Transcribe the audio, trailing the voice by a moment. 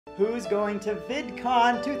who's going to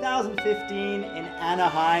VidCon 2015 in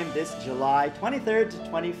Anaheim this July 23rd to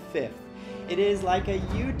 25th. It is like a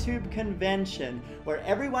YouTube convention where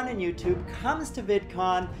everyone in YouTube comes to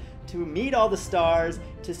VidCon to meet all the stars,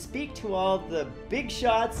 to speak to all the big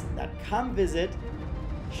shots that come visit.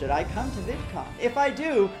 Should I come to VidCon? If I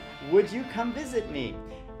do, would you come visit me?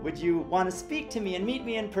 Would you want to speak to me and meet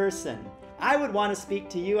me in person? I would want to speak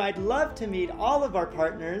to you. I'd love to meet all of our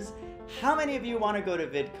partners. How many of you want to go to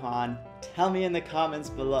VidCon? Tell me in the comments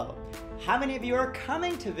below. How many of you are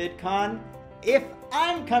coming to VidCon? If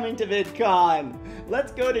I'm coming to VidCon,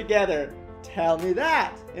 let's go together. Tell me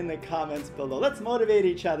that in the comments below. Let's motivate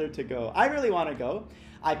each other to go. I really want to go.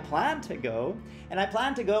 I plan to go, and I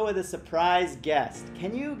plan to go with a surprise guest.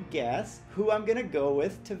 Can you guess who I'm gonna go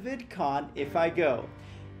with to VidCon if I go?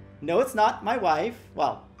 No, it's not my wife.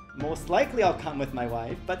 Well, most likely I'll come with my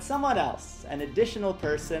wife, but someone else, an additional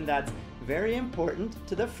person that's very important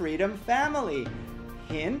to the Freedom family.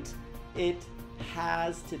 Hint, it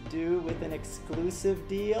has to do with an exclusive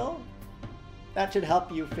deal. That should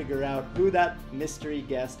help you figure out who that mystery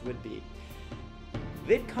guest would be.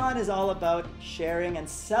 VidCon is all about sharing and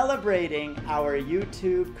celebrating our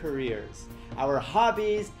YouTube careers, our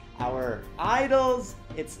hobbies, our idols.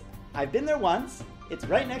 I've been there once. It's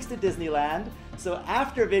right next to Disneyland. So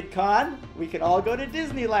after VidCon, we can all go to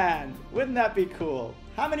Disneyland. Wouldn't that be cool?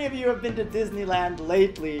 How many of you have been to Disneyland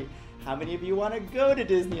lately? How many of you want to go to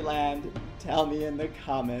Disneyland? Tell me in the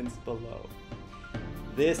comments below.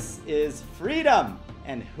 This is Freedom.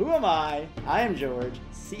 And who am I? I am George,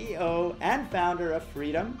 CEO and founder of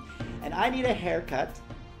Freedom, and I need a haircut.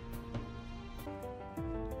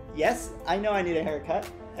 Yes, I know I need a haircut,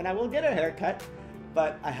 and I will get a haircut,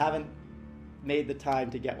 but I haven't made the time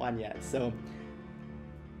to get one yet, so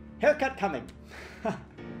haircut coming.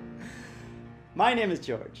 My name is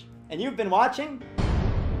George, and you've been watching,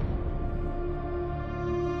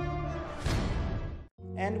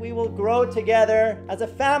 and we will grow together as a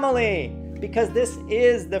family. Because this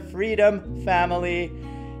is the Freedom family.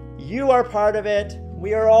 You are part of it,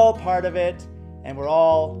 we are all part of it, and we're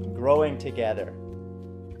all growing together.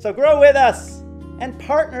 So grow with us and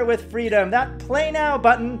partner with Freedom. That Play Now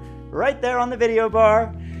button right there on the video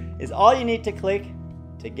bar is all you need to click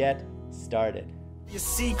to get started. Your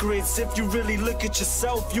secrets, if you really look at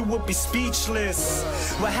yourself, you would be speechless.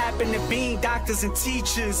 What happened to being doctors and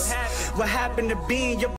teachers? What happened to being your